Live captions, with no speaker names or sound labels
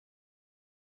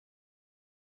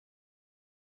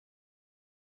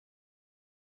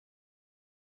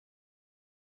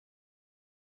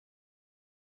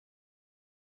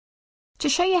To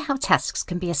show you how tasks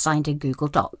can be assigned in Google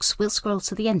Docs, we'll scroll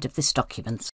to the end of this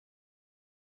document.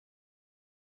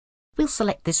 We'll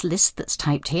select this list that's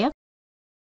typed here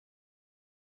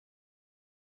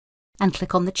and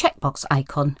click on the checkbox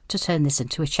icon to turn this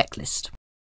into a checklist.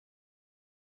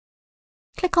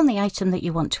 Click on the item that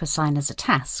you want to assign as a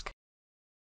task,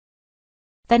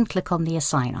 then click on the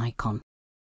Assign icon.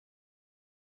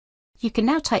 You can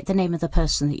now type the name of the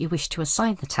person that you wish to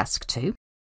assign the task to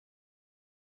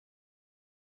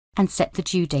and set the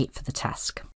due date for the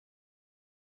task.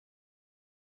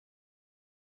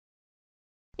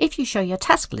 If you show your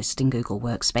task list in Google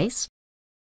Workspace,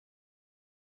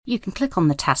 you can click on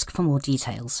the task for more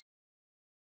details.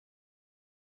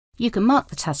 You can mark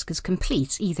the task as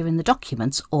complete either in the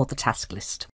documents or the task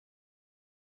list.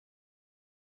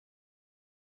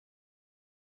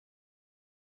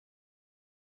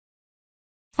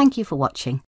 Thank you for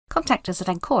watching. Contact us at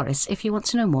Ancoris if you want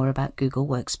to know more about Google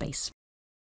Workspace.